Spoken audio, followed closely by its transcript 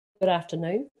Good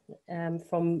afternoon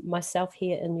from myself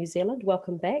here in New Zealand.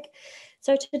 Welcome back.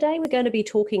 So today we're going to be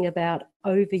talking about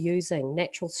overusing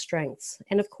natural strengths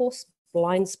and of course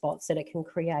blind spots that it can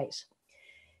create.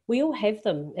 We all have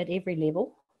them at every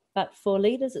level, but for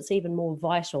leaders it's even more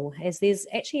vital as there's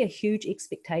actually a huge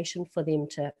expectation for them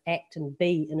to act and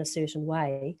be in a certain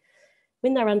way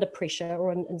when they're under pressure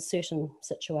or in certain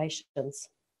situations.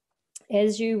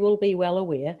 As you will be well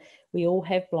aware, we all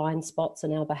have blind spots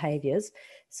in our behaviours.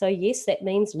 So yes, that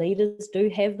means leaders do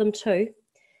have them too.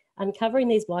 Uncovering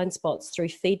these blind spots through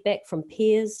feedback from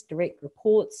peers, direct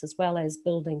reports, as well as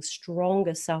building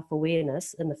stronger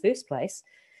self-awareness in the first place,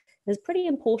 is pretty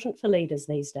important for leaders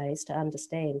these days to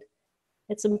understand.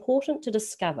 It's important to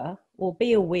discover or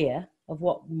be aware of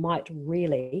what might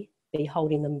really be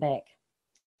holding them back.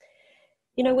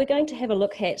 You know, we're going to have a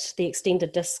look at the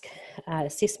extended DISC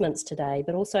assessments today,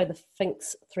 but also the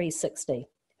FinxS 360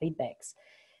 feedbacks.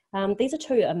 These are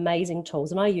two amazing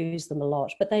tools and I use them a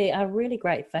lot, but they are really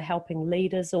great for helping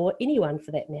leaders or anyone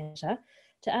for that matter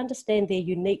to understand their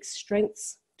unique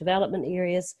strengths, development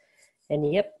areas,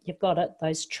 and yep, you've got it,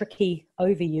 those tricky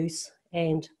overuse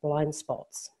and blind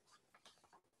spots.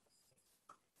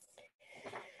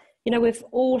 You know, we've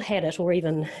all had it, or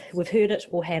even we've heard it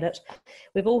or had it.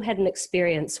 We've all had an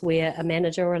experience where a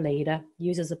manager or a leader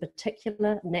uses a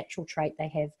particular natural trait they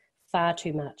have far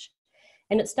too much,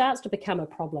 and it starts to become a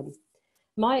problem.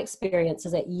 My experience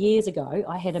is that years ago,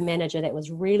 I had a manager that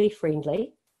was really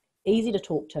friendly, easy to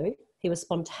talk to. He was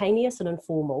spontaneous and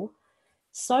informal,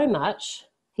 so much,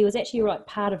 he was actually like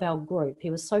part of our group.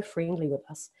 He was so friendly with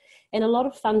us and a lot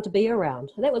of fun to be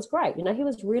around. That was great. You know, he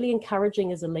was really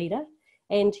encouraging as a leader.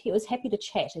 And he was happy to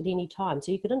chat at any time,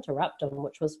 so you could interrupt him,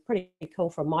 which was pretty cool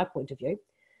from my point of view.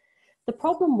 The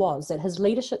problem was that his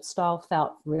leadership style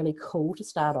felt really cool to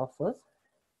start off with,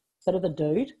 bit of a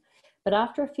dude, but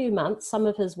after a few months, some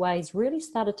of his ways really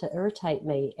started to irritate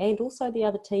me and also the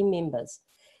other team members.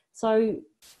 So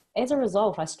as a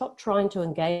result, I stopped trying to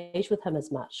engage with him as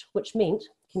much, which meant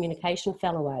communication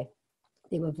fell away.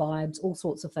 There were vibes, all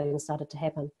sorts of things started to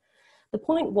happen. The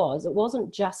point was, it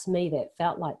wasn't just me that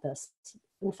felt like this.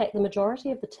 In fact, the majority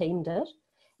of the team did,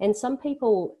 and some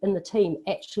people in the team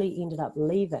actually ended up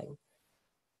leaving.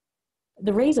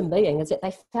 The reason being is that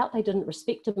they felt they didn't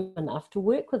respect him enough to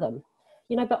work with him.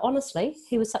 You know, but honestly,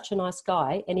 he was such a nice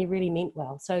guy and he really meant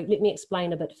well. So let me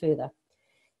explain a bit further.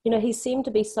 You know, he seemed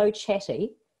to be so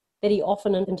chatty that he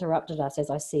often interrupted us, as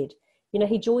I said. You know,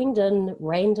 he joined in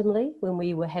randomly when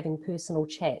we were having personal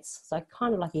chats. So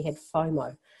kind of like he had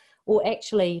FOMO. Or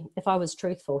actually, if I was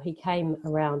truthful, he came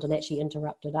around and actually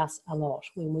interrupted us a lot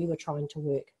when we were trying to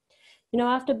work. You know,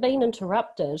 after being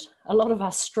interrupted, a lot of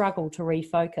us struggled to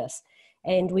refocus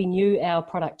and we knew our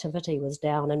productivity was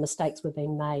down and mistakes were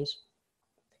being made.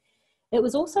 It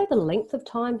was also the length of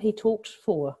time he talked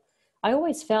for. I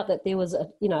always felt that there was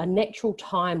a natural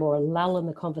time or a lull in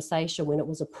the conversation when it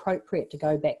was appropriate to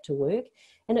go back to work.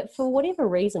 And for whatever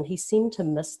reason, he seemed to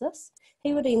miss this.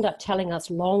 He would end up telling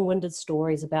us long-winded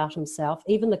stories about himself.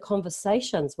 Even the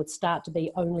conversations would start to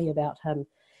be only about him.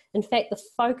 In fact, the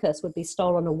focus would be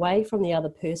stolen away from the other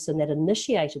person that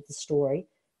initiated the story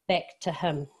back to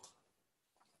him.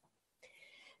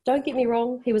 Don't get me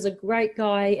wrong, he was a great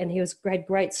guy and he had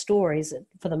great stories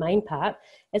for the main part,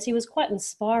 as he was quite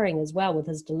inspiring as well with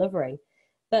his delivery.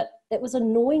 But it was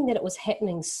annoying that it was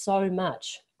happening so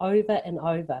much over and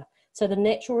over. So the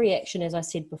natural reaction, as I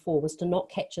said before, was to not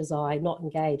catch his eye, not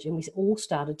engage, and we all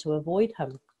started to avoid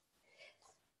him.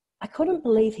 I couldn't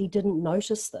believe he didn't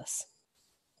notice this.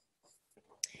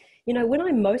 You know, when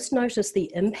I most noticed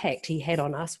the impact he had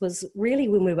on us was really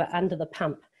when we were under the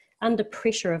pump, under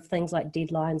pressure of things like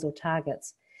deadlines or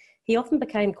targets. He often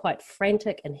became quite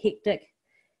frantic and hectic,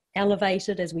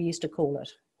 elevated as we used to call it.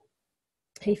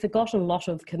 He forgot a lot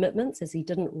of commitments as he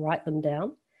didn't write them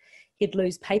down. He'd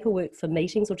lose paperwork for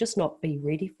meetings or just not be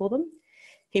ready for them.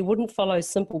 He wouldn't follow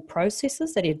simple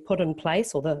processes that he'd put in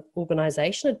place or the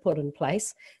organisation had put in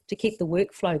place to keep the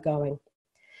workflow going.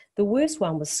 The worst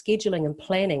one was scheduling and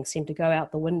planning seemed to go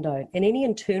out the window, and any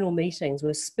internal meetings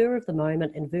were spur of the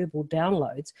moment and verbal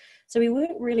downloads, so we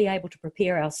weren't really able to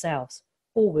prepare ourselves,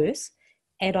 or worse,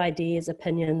 add ideas,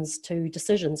 opinions to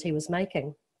decisions he was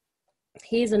making.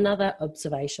 Here's another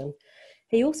observation.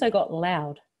 He also got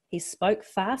loud. He spoke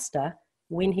faster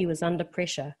when he was under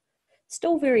pressure.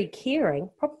 Still very caring,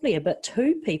 probably a bit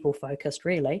too people-focused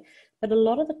really, but a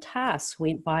lot of the tasks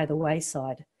went by the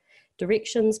wayside.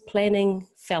 Directions, planning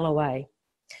fell away.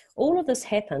 All of this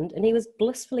happened and he was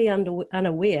blissfully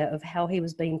unaware of how he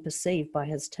was being perceived by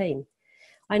his team.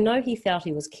 I know he felt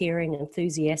he was caring,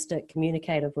 enthusiastic,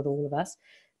 communicative with all of us,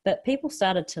 But people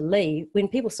started to leave, when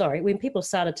people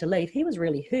started to leave, he was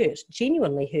really hurt,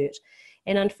 genuinely hurt,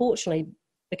 and unfortunately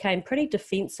became pretty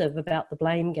defensive about the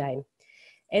blame game,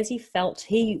 as he felt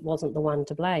he wasn't the one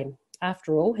to blame.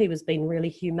 After all, he was being really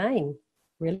humane,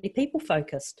 really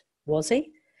people-focused. Was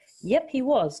he? Yep, he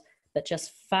was, but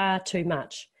just far too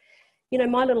much. You know,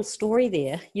 my little story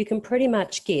there, you can pretty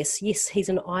much guess, yes, he's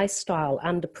an I style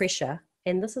under pressure.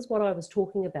 And this is what I was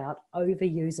talking about,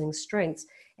 overusing strengths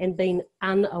and being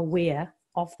unaware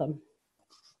of them.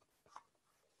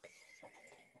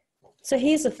 So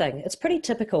here's the thing, it's pretty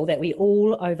typical that we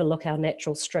all overlook our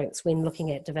natural strengths when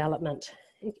looking at development.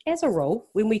 As a rule,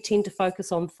 when we tend to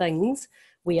focus on things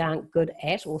we aren't good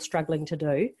at or struggling to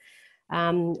do,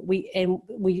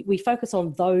 we focus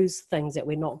on those things that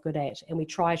we're not good at, and we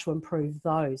try to improve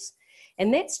those.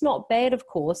 And that's not bad, of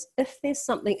course, if there's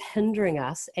something hindering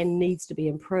us and needs to be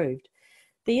improved.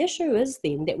 The issue is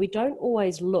then that we don't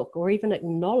always look or even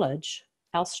acknowledge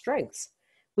our strengths.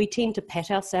 We don't tend to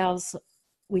pat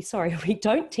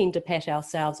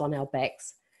ourselves on our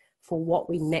backs for what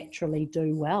we naturally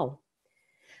do well,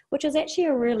 which is actually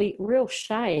a real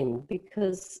shame,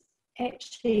 because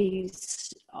actually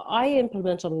I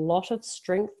implement a lot of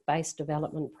strength-based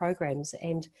development programs,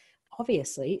 and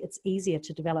obviously it's easier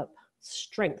to develop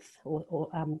strength or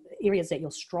areas that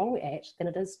you're strong at than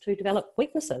it is to develop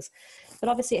weaknesses. But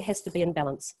obviously it has to be in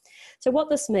balance. So what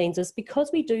this means is,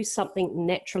 because we do something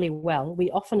naturally well,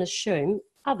 we often assume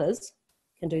others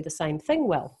can do the same thing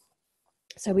well.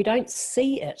 So we don't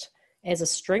see it as a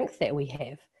strength that we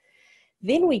have.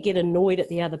 Then we get annoyed at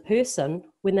the other person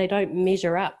when they don't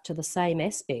measure up to the same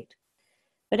aspect.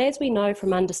 But as we know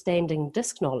from understanding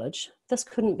disc knowledge, this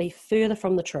couldn't be further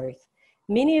from the truth.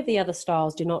 Many of the other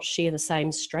styles do not share the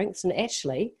same strengths, and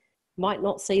actually might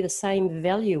not see the same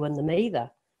value in them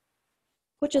either,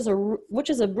 which is a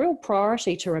real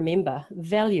priority to remember,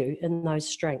 value in those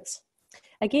strengths.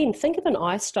 Again, think of an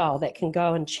I style that can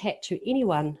go and chat to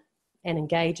anyone and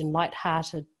engage in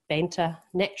light-hearted banter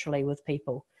naturally with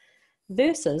people,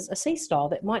 versus a C style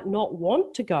that might not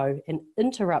want to go and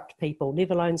interrupt people,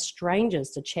 let alone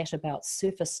strangers, to chat about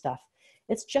surface stuff.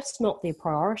 It's just not their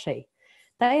priority.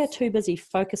 They are too busy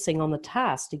focusing on the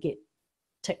task to get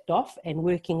ticked off, and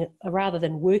working, rather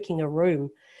than working a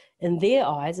room, in their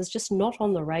eyes, is just not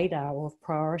on the radar or of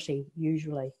priority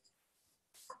usually.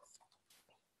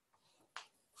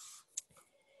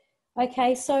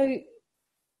 Okay, so,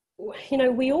 you know,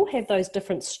 we all have those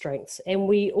different strengths, and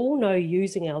we all know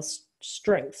using our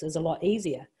strengths is a lot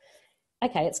easier.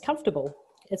 Okay, it's comfortable.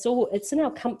 It's in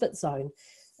our comfort zone.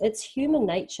 It's human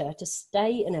nature to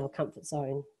stay in our comfort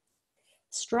zone.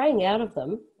 Straying out of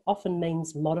them often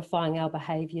means modifying our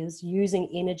behaviours, using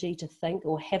energy to think,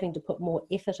 or having to put more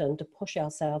effort in to push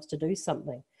ourselves to do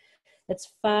something.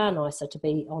 It's far nicer to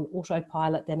be on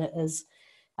autopilot than it is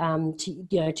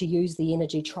to use the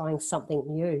energy trying something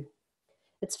new.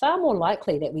 It's far more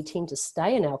likely that we tend to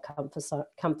stay in our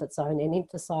comfort zone and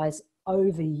emphasise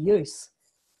overuse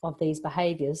of these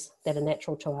behaviours that are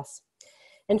natural to us.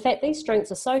 In fact, these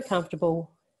strengths are so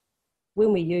comfortable,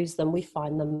 when we use them, we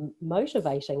find them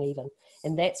motivating even,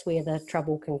 and that's where the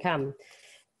trouble can come.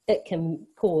 It can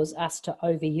cause us to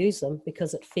overuse them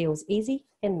because it feels easy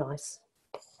and nice.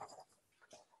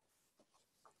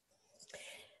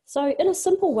 So in a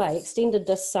simple way, extended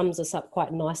disc sums this up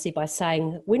quite nicely by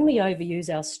saying, when we overuse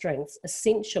our strengths,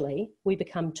 essentially we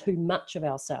become too much of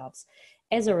ourselves.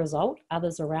 As a result,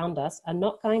 others around us are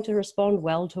not going to respond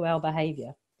well to our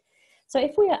behaviour. So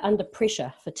if we are under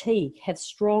pressure, fatigue, have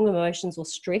strong emotions or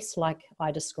stress, like I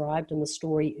described in the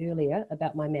story earlier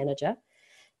about my manager,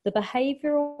 the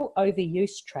behavioural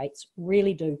overuse traits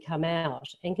really do come out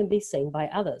and can be seen by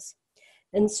others.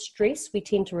 In stress, we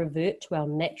tend to revert to our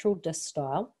natural disc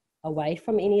style, away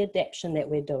from any adaptation that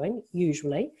we're doing,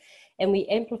 usually, and we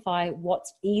amplify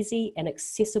what's easy and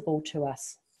accessible to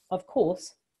us. Of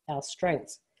course, our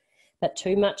strengths. But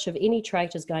too much of any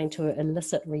trait is going to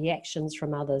elicit reactions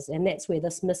from others, and that's where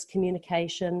this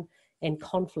miscommunication and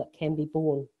conflict can be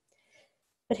born.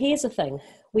 But here's the thing,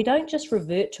 we don't just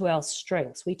revert to our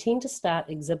strengths, we tend to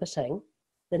start exhibiting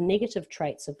the negative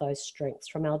traits of those strengths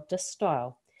from our disc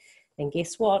style. And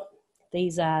guess what?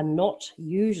 These are not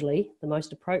usually the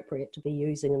most appropriate to be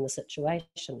using in the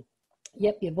situation.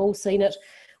 Yep, you've all seen it.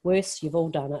 Worse, you've all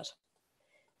done it.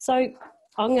 So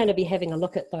I'm going to be having a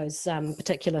look at those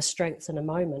particular strengths in a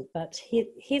moment, but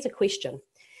here's a question.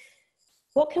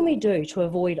 What can we do to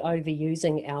avoid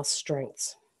overusing our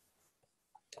strengths?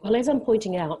 Well, as I'm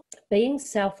pointing out, being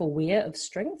self-aware of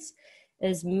strengths,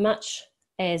 as much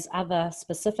as other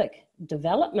specific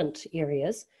development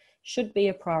areas, should be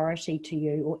a priority to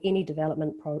you or any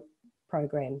development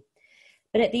program.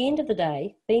 But at the end of the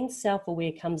day, being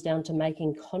self-aware comes down to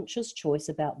making conscious choice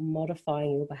about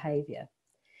modifying your behaviour.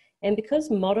 And because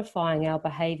modifying our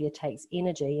behaviour takes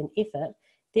energy and effort,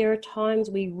 there are times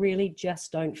we really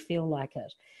just don't feel like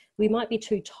it. We might be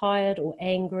too tired or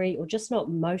angry or just not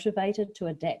motivated to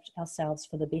adapt ourselves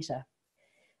for the better.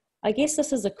 I guess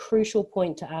this is a crucial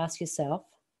point to ask yourself,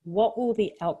 what will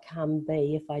the outcome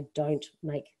be if I don't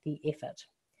make the effort?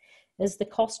 Is the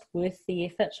cost worth the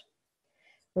effort?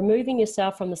 Removing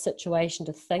yourself from the situation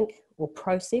to think or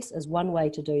process is one way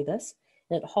to do this,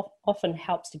 and it often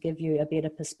helps to give you a better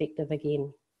perspective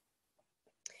again.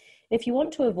 If you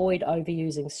want to avoid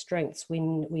overusing strengths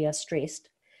when we are stressed,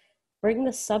 bring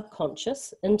the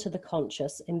subconscious into the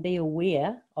conscious and be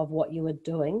aware of what you are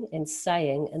doing and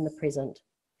saying in the present.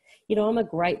 You know, I'm a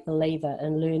great believer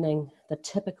in learning the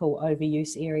typical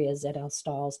overuse areas that our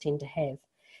styles tend to have.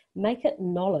 Make it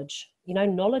knowledge. You know,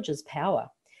 knowledge is power.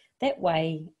 That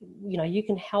way, you know, you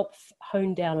can help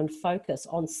hone down and focus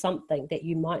on something that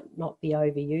you might not be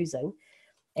overusing.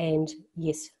 And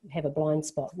yes, have a blind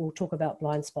spot. We'll talk about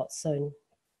blind spots soon.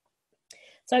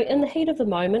 So in the heat of the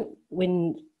moment,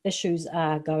 when issues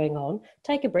are going on,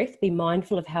 take a breath, be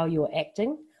mindful of how you're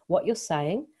acting, what you're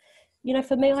saying. You know,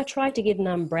 for me, I try to get an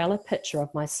umbrella picture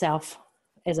of myself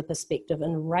as a perspective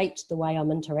and rate the way I'm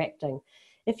interacting.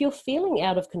 If you're feeling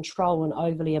out of control and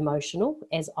overly emotional,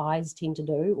 as I's tend to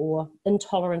do, or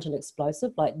intolerant and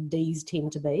explosive, like D's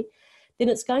tend to be, then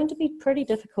it's going to be pretty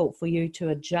difficult for you to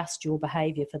adjust your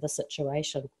behaviour for the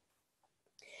situation.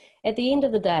 At the end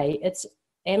of the day, it's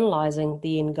analysing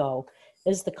the end goal.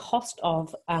 Is the cost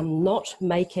of not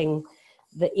making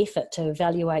the effort to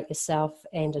evaluate yourself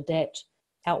and adapt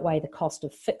outweigh the cost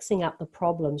of fixing up the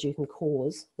problems you can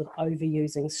cause with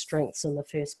overusing strengths in the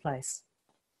first place?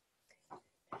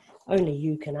 Only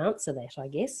you can answer that, I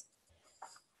guess.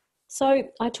 So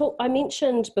I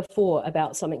mentioned before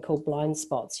about something called blind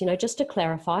spots. You know, just to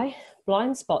clarify,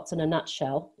 blind spots in a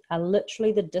nutshell are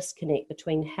literally the disconnect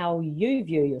between how you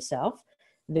view yourself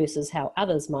versus how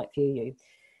others might view you.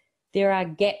 There are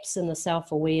gaps in the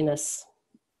self-awareness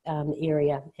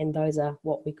area, and those are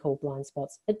what we call blind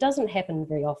spots. It doesn't happen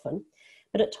very often,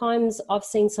 but at times I've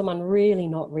seen someone really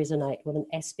not resonate with an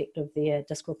aspect of their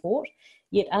disc report,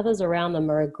 yet others around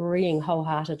them are agreeing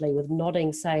wholeheartedly with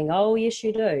nodding, saying, oh, yes,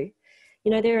 you do.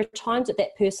 You know, there are times that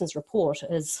that person's report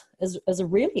is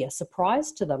really a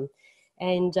surprise to them,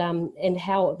 and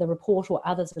how the report or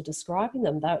others are describing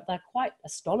them, they're quite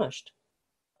astonished.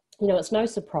 You know, it's no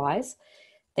surprise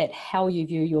that how you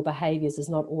view your behaviours is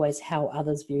not always how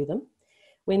others view them.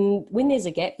 When there's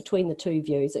a gap between the two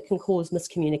views, it can cause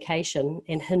miscommunication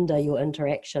and hinder your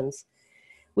interactions.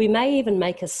 We may even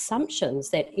make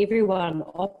assumptions that everyone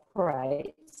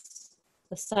operates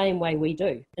the same way we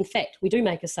do. In fact, we do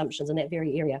make assumptions in that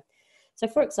very area. So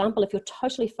for example, if you're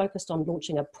totally focused on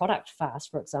launching a product fast,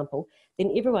 for example,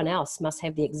 then everyone else must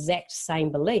have the exact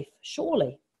same belief,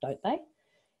 surely, don't they?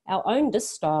 Our own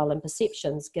disc style and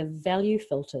perceptions give value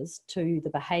filters to the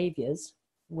behaviours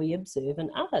we observe in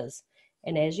others.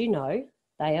 And as you know,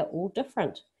 they are all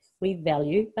different. We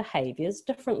value behaviours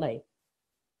differently.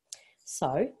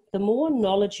 So the more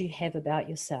knowledge you have about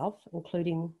yourself,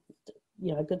 including,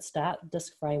 you know, a good start,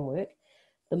 disc framework,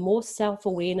 the more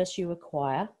self-awareness you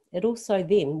acquire, it also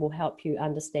then will help you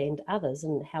understand others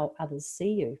and how others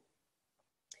see you.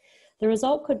 The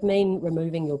result could mean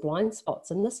removing your blind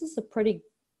spots, and this is a pretty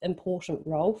important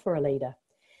role for a leader.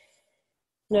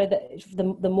 You know, that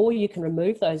the more you can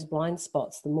remove those blind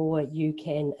spots, the more you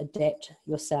can adapt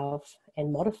yourself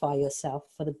and modify yourself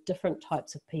for the different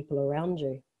types of people around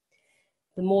you.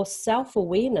 The more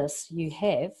self-awareness you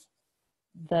have,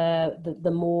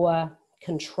 the more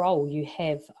control you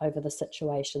have over the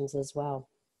situations as well.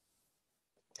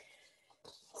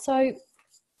 So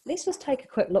let's just take a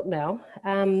quick look now.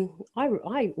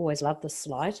 I always love this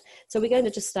slide. So we're going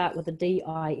to just start with the D,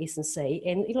 I, S and C.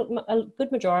 And look, a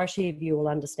good majority of you will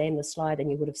understand this slide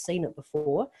and you would have seen it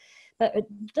before. But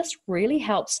this really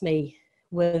helps me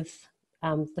with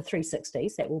the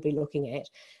 360s that we'll be looking at.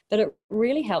 But it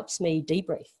really helps me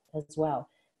debrief as well.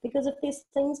 Because if there's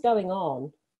things going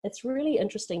on, it's really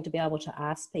interesting to be able to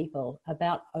ask people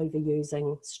about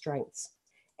overusing strengths.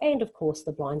 And of course,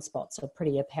 the blind spots are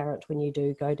pretty apparent when you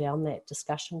do go down that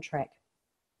discussion track.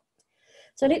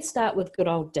 So let's start with good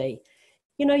old D.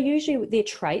 You know, usually their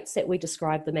traits that we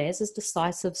describe them as is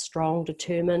decisive, strong,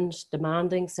 determined,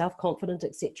 demanding, self-confident,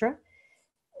 etc.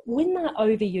 When they're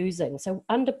overusing, so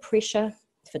under pressure,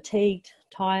 fatigued,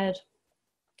 tired,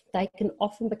 they can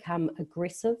often become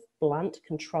aggressive, blunt,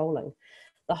 controlling.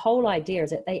 The whole idea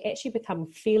is that they actually become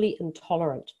fairly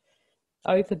intolerant.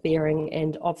 overbearing,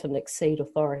 and often exceed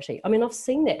authority. I mean, I've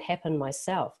seen that happen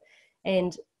myself,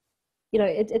 and you know,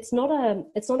 it's not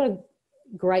a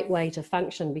great way to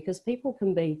function, because people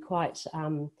can be quite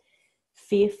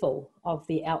fearful of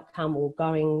the outcome, or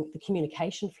the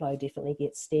communication flow definitely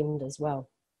gets stemmed as well.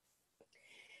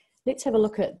 Let's have a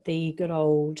look at the good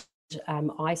old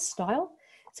I style.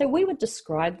 So we would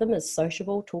describe them as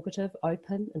sociable, talkative,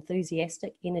 open,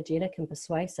 enthusiastic, energetic, and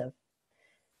persuasive.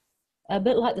 A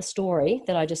bit like the story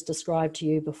that I just described to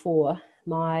you before,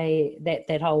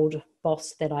 that old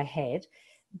boss that I had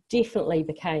definitely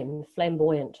became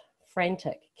flamboyant,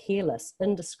 frantic, careless,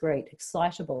 indiscreet,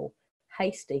 excitable,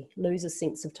 hasty, loses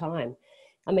sense of time.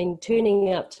 I mean,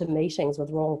 turning up to meetings with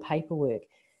wrong paperwork,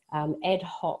 ad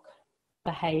hoc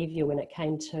behaviour when it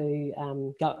came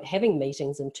to having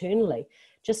meetings internally,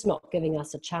 just not giving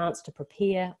us a chance to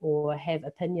prepare or have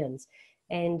opinions.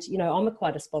 And, you know, I'm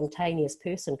quite a spontaneous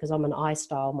person because I'm an I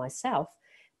style myself,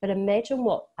 but imagine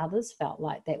what others felt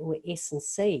like that were S and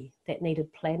C, that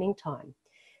needed planning time.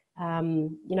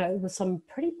 You know, with some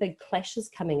pretty big clashes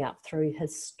coming up through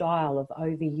his style of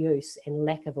overuse and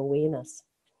lack of awareness.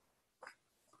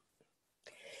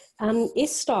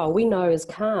 S style we know is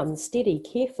calm, steady,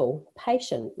 careful,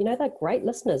 patient. You know, they're great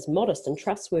listeners, modest and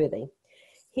trustworthy.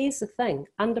 Here's the thing,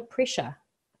 under pressure,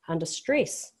 under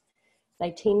stress,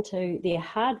 they tend to, their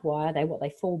hardwire, what they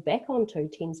fall back onto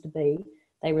tends to be,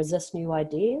 they resist new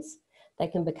ideas. They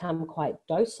can become quite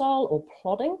docile or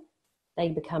plodding. They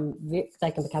can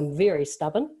become very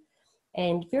stubborn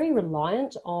and very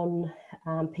reliant on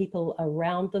people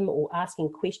around them, or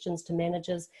asking questions to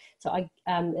managers. So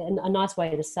a nice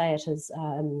way to say it is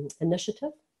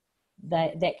initiative.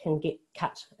 That can get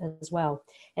cut as well.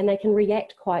 And they can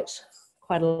react quite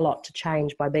a lot to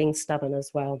change by being stubborn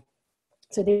as well.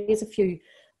 So there's a few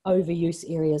overuse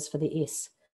areas for the S.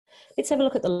 Let's have a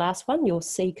look at the last one. You'll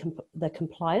see the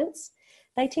compliance.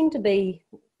 They tend to be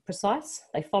precise,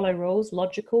 they follow rules,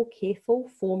 logical, careful,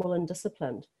 formal, and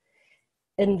disciplined.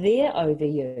 In their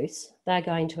overuse, they're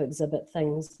going to exhibit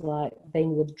things like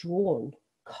being withdrawn,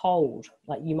 cold,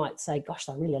 like you might say, gosh,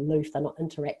 they're really aloof, they're not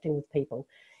interacting with people.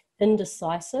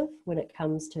 Indecisive when it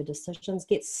comes to decisions,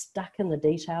 get stuck in the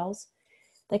details.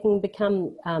 They can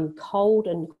become cold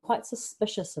and quite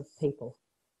suspicious of people.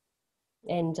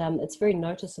 And it's very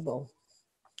noticeable.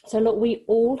 So look, we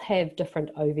all have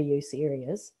different overuse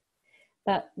areas.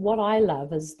 But what I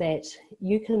love is that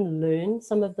you can learn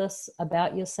some of this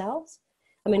about yourselves.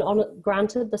 I mean,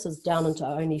 granted, this is down into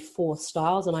only 4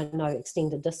 styles, and I know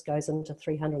extended disc goes into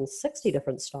 360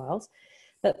 different styles.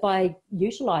 But by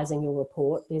utilising your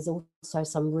report, there's also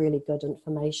some really good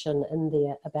information in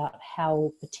there about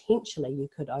how potentially you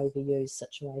could overuse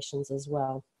situations as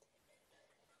well.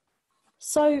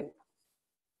 So,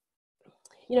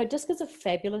 you know, DISC is a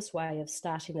fabulous way of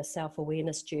starting a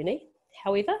self-awareness journey.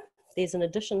 However, there's an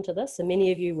addition to this, and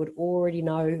many of you would already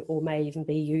know or may even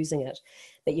be using it,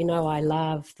 but you know I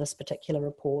love this particular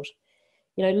report.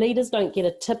 You know, leaders don't get a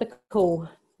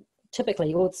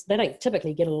they don't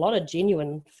typically get a lot of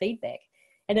genuine feedback,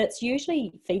 and it's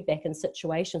usually feedback in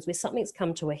situations where something's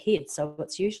come to a head, so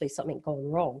it's usually something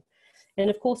gone wrong. And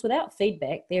of course, without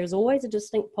feedback, there's always a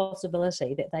distinct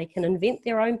possibility that they can invent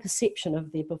their own perception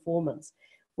of their performance,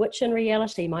 which in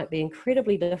reality might be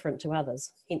incredibly different to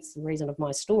others, hence the reason of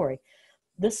my story.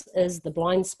 This is the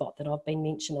blind spot that I've been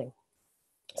mentioning.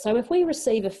 So if we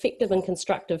receive effective and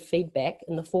constructive feedback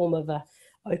in the form of an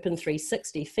Open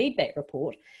 360 feedback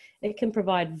report, it can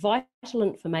provide vital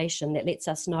information that lets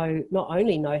us not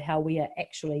only know how we are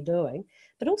actually doing,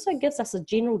 but also gives us a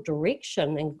general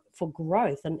direction for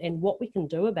growth and what we can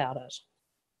do about it.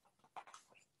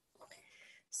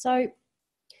 So,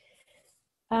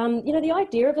 you know, the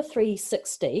idea of a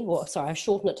 360, I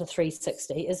shorten it to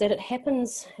 360, is that it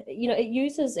happens, you know, it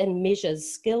uses and measures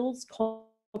skills,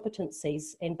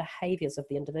 competencies, and behaviours of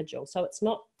the individual. So it's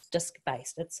not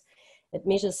disc-based, it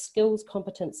measures skills,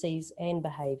 competencies, and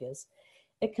behaviours.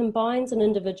 It combines an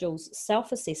individual's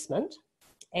self-assessment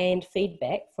and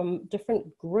feedback from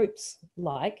different groups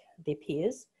like their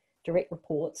peers, direct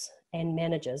reports, and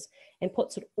managers, and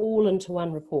puts it all into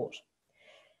one report.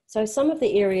 So some of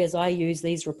the areas I use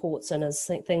these reports in is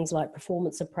things like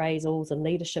performance appraisals and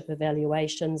leadership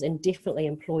evaluations, and definitely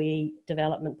employee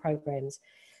development programs.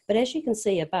 But as you can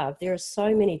see above, there are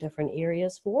so many different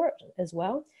areas for it as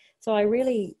well. So I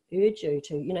really urge you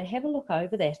to, you know, have a look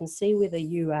over that and see whether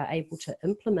you are able to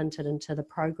implement it into the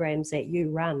programs that you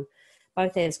run,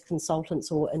 both as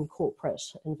consultants or in corporate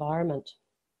environment.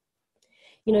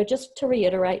 You know, just to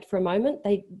reiterate for a moment,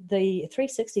 the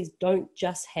 360s don't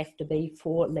just have to be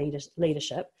for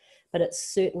leadership, but it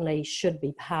certainly should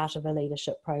be part of a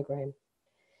leadership program.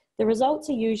 The results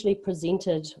are usually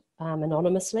presented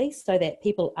anonymously so that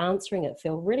people answering it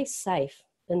feel really safe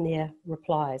in their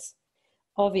replies.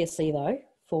 Obviously though,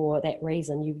 for that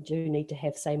reason, you do need to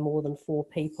have, say, more than 4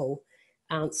 people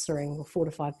answering, or 4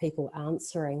 to 5 people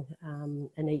answering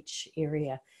in each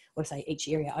area, or say each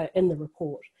area in the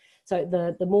report. So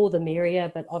the more the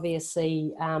merrier, but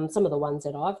obviously some of the ones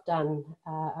that I've done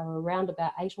are around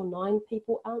about 8 or 9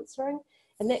 people answering,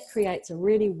 and that creates a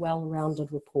really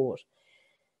well-rounded report.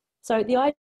 So the idea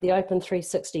of the Open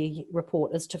 360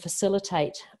 report is to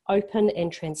facilitate open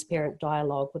and transparent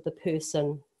dialogue with the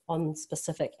person on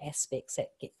specific aspects that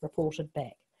get reported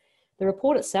back. The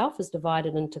report itself is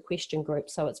divided into question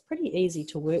groups, so it's pretty easy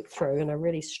to work through in a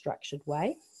really structured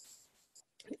way.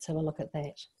 Let's have a look at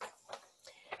that.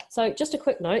 So just a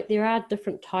quick note, there are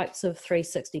different types of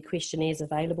 360 questionnaires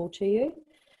available to you.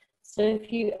 So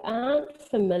if you aren't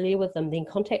familiar with them, then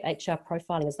contact HR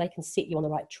Profiling, as they can set you on the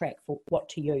right track for what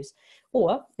to use.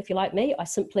 Or if you're like me, I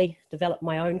simply developed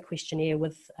my own questionnaire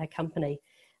with a company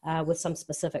with some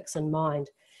specifics in mind.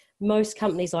 Most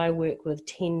companies I work with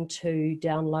tend to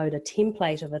download a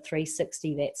template of a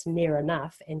 360 that's near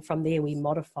enough, and from there we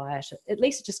modify it. At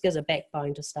least it just gives a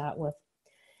backbone to start with.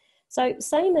 So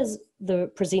same as the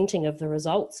presenting of the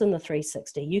results in the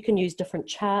 360, you can use different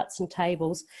charts and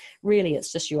tables. Really,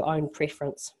 it's just your own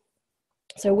preference.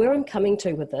 So where I'm coming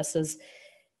to with this is,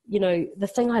 you know, the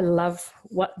thing I love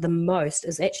the most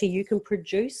is actually you can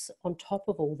produce on top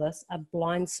of all this a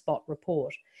blind spot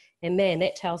report. And man,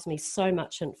 that tells me so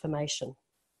much information.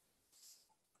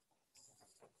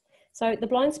 So the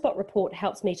blind spot report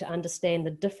helps me to understand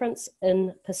the difference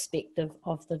in perspective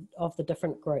of the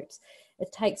different groups.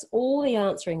 It takes all the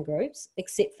answering groups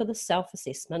except for the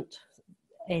self-assessment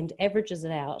and averages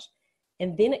it out,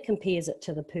 and then it compares it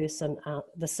to the person,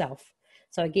 the self.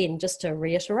 So again, just to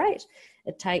reiterate,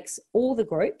 it takes all the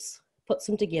groups, puts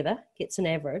them together, gets an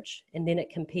average, and then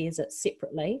it compares it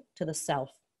separately to the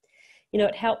self. You know,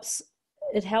 it helps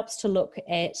to look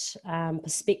at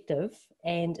perspective,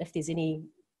 and if there's any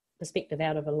perspective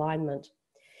out of alignment.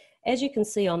 As you can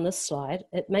see on this slide,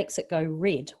 it makes it go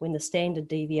red when the standard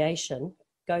deviation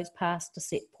goes past a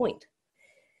set point,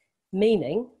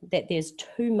 meaning that there's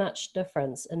too much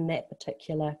difference in that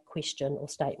particular question or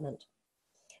statement.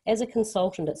 As a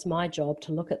consultant, it's my job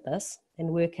to look at this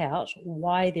and work out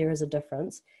why there is a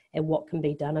difference and what can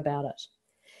be done about it.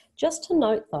 Just to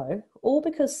note though, all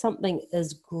because something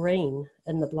is green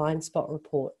in the blind spot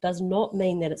report does not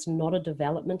mean that it's not a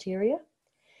development area.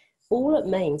 All it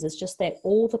means is just that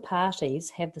all the parties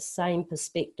have the same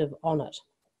perspective on it.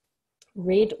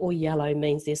 Red or yellow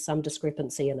means there's some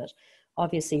discrepancy in it.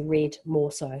 Obviously red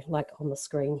more so, like on the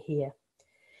screen here.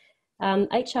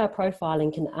 HR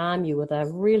Profiling can arm you with a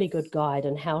really good guide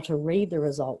on how to read the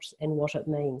results and what it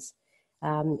means.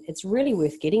 It's really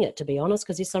worth getting it, to be honest,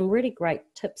 because there's some really great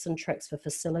tips and tricks for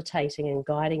facilitating and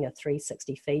guiding a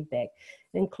 360 feedback,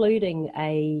 including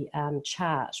a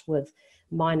chart with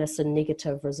minus and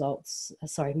negative results,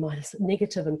 minus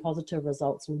negative and positive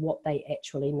results and what they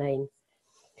actually mean.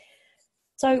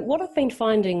 So what I've been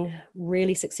finding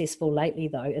really successful lately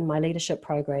though in my leadership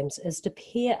programs is to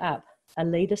pair up a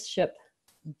leadership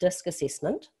disc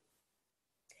assessment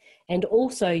and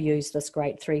also use this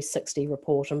great 360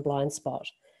 report and blind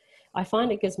spot. I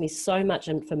find it gives me so much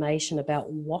information about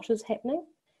what is happening.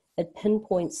 It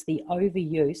pinpoints the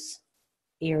overuse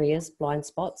areas, blind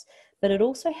spots, but it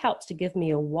also helps to give me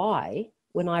a why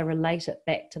when I relate it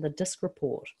back to the disc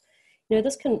report. You know,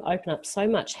 this can open up so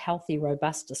much healthy,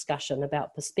 robust discussion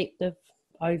about perspective,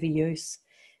 overuse,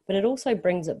 but it also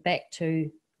brings it back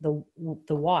to the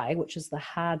why, which is the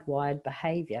hardwired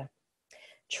behavior.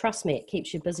 Trust me, it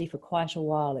keeps you busy for quite a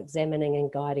while examining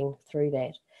and guiding through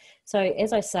that. So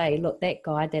as I say, look, that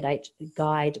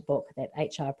guidebook that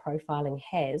HR Profiling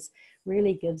has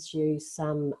really gives you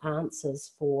some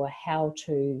answers for how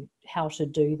to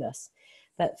do this.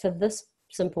 But for this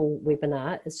simple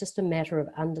webinar, it's just a matter of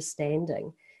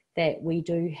understanding that we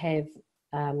do have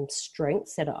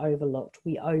strengths that are overlooked.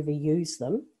 We overuse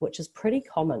them, which is pretty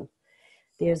common.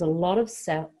 There's a lot of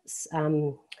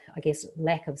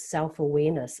lack of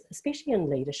self-awareness, especially in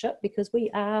leadership, because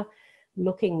we are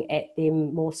looking at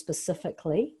them more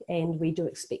specifically and we do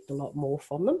expect a lot more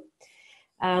from them.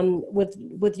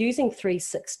 With using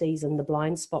 360s and the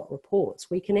blind spot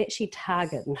reports, we can actually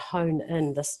target and hone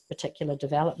in this particular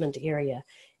development area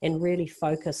and really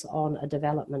focus on a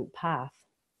development path.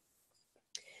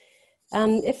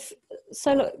 If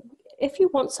you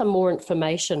want some more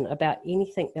information about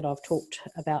anything that I've talked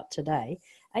about today,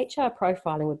 HR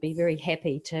profiling would be very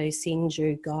happy to send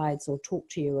you guides or talk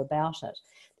to you about it.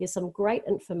 There's some great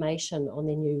information on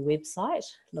their new website,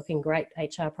 looking great,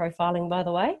 HR profiling, by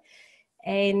the way,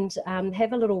 and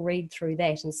have a little read through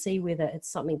that and see whether it's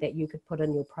something that you could put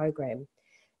in your program.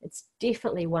 It's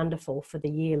definitely wonderful for the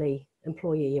yearly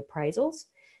employee appraisals.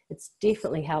 It's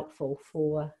definitely helpful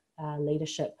for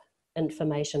leadership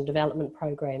information development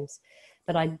programs.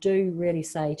 But I do really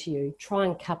say to you, try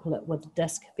and couple it with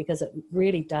DISC, because it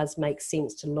really does make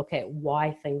sense to look at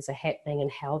why things are happening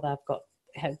and how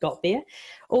have got there.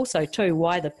 Also too,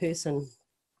 why the person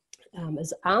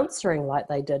is answering like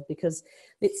they did, because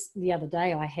the other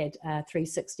day I had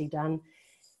 360 done,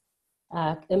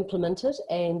 implemented,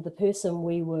 and the person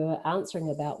we were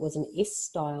answering about was an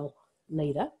S-style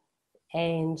leader,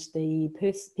 and the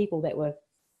people that were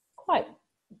quite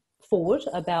forward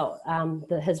about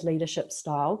his leadership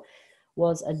style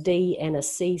was a D and a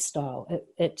C style.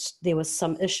 There was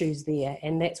some issues there,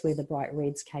 and that's where the bright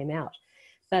reds came out.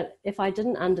 But if I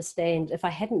didn't understand, if I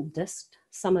hadn't disked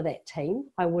some of that team,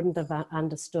 I wouldn't have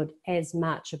understood as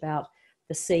much about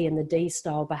the C and the D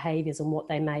style behaviours and what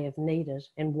they may have needed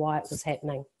and why it was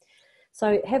happening.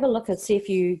 So have a look and see if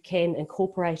you can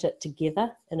incorporate it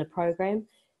together in a program.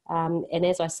 And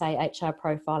as I say, HR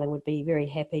profiling would be very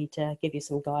happy to give you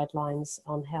some guidelines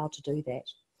on how to do that.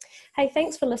 Hey,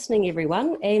 thanks for listening,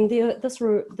 everyone. And this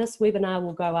webinar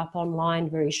will go up online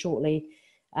very shortly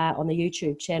on the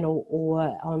YouTube channel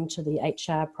or onto the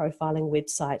HR profiling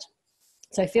website.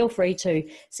 So feel free to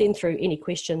send through any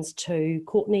questions to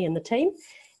Courtney and the team,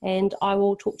 and I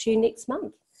will talk to you next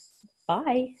month.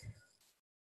 Bye.